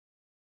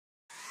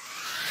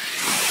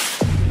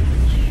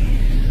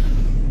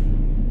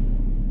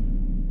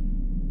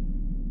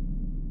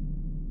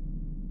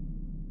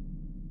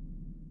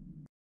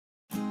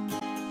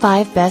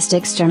5 Best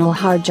External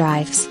Hard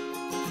Drives.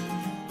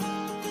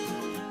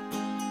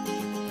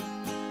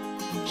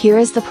 Here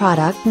is the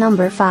product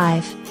number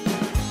 5.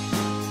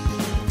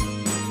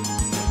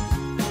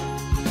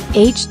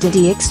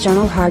 HDD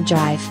External Hard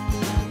Drive.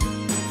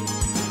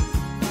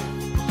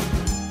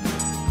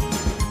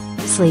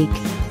 Sleek,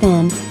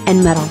 thin,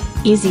 and metal,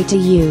 easy to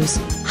use,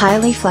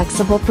 highly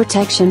flexible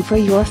protection for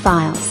your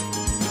files.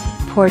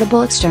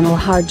 Portable external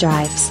hard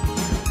drives.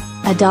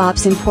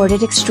 Adopts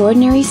imported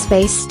extraordinary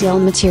space steel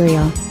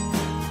material.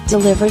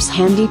 Delivers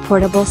handy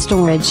portable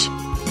storage.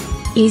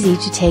 Easy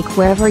to take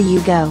wherever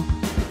you go.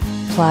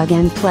 Plug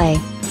and play,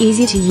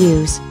 easy to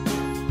use.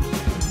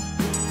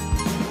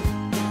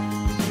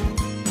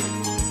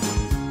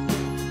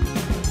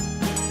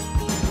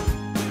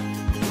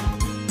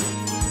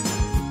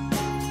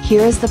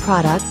 Here is the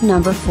product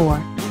number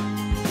 4.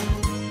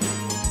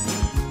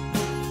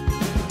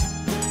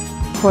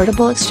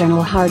 Portable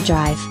external hard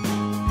drive.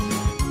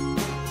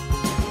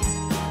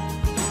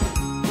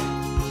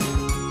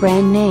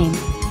 Brand name,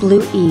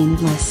 Blue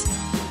Endless.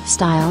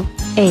 Style,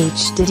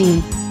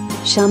 HDD.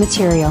 Shell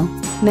material,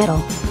 metal.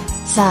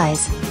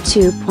 Size,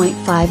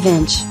 2.5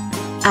 inch.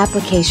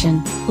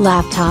 Application,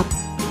 laptop,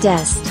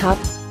 desktop.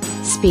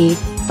 Speed,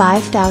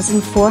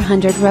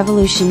 5,400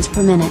 revolutions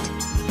per minute.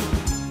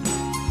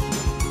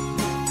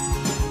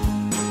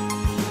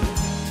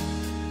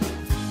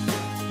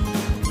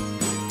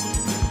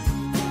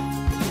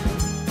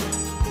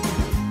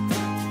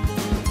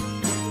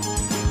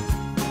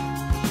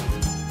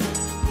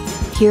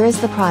 Here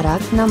is the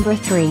product number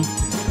 3.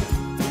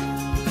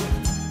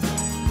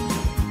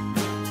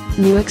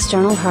 New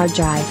external hard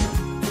drive.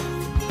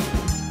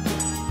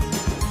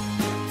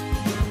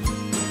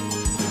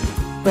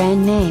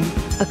 Brand name,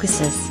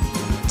 Akusys.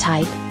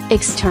 Type,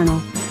 external.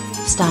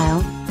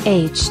 Style,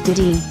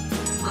 HDD.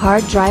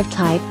 Hard drive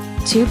type,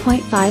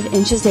 2.5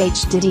 inches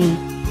HDD.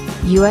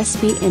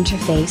 USB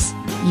interface,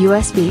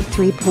 USB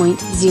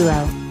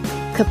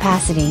 3.0.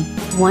 Capacity,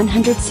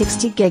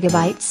 160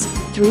 GB,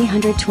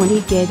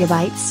 320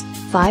 GB,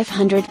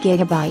 500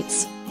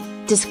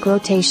 GB. Disk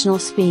rotational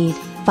speed,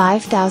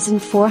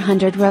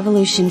 5,400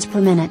 revolutions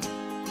per minute.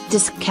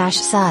 Disk cache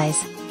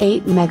size,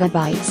 8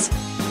 MB.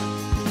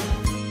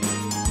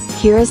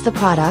 Here is the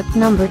product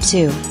number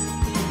 2.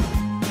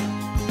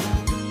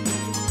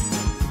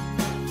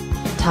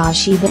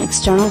 Toshiba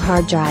external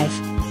hard drive.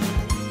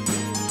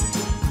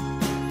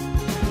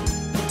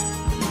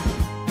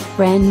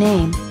 Brand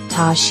name,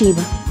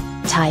 Toshiba.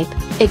 Type,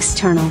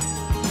 external.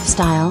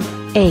 Style,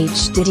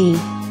 HDD.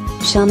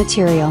 Shell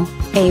material,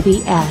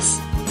 ABS.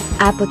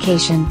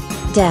 Application,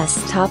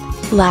 desktop,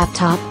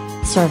 laptop,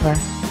 server.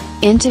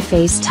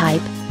 Interface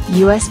type,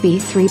 USB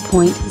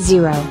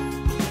 3.0.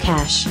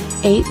 Cache,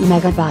 8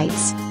 MB.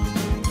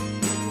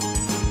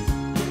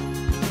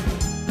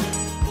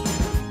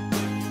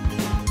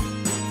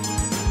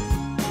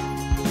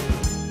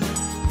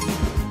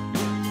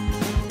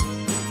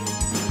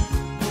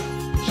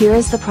 Here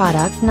is the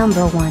product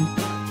number 1.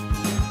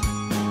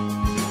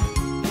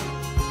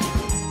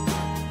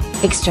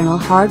 External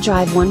hard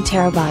drive 1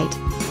 TB.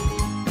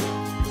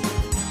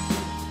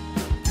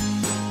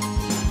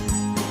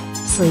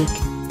 Sleek,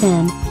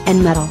 thin,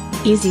 and metal,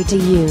 easy to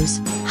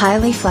use,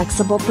 highly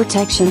flexible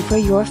protection for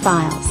your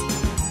files.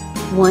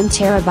 1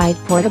 TB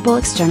portable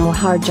external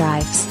hard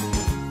drives.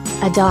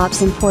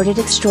 Adopts imported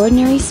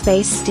extraordinary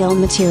space steel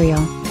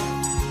material.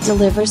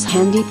 Delivers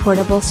handy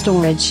portable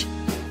storage.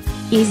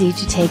 Easy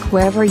to take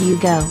wherever you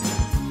go.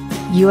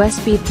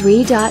 USB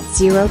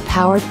 3.0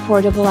 powered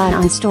portable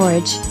add-on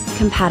storage,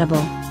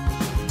 compatible.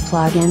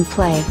 Plug and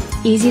play,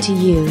 easy to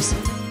use.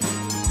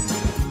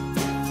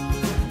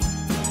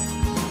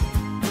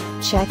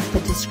 Check the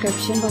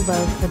description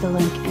below for the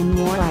link and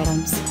more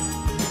items.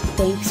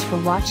 Thanks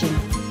for watching.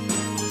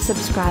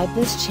 Subscribe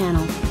this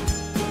channel.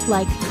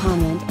 Like,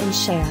 comment and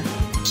share.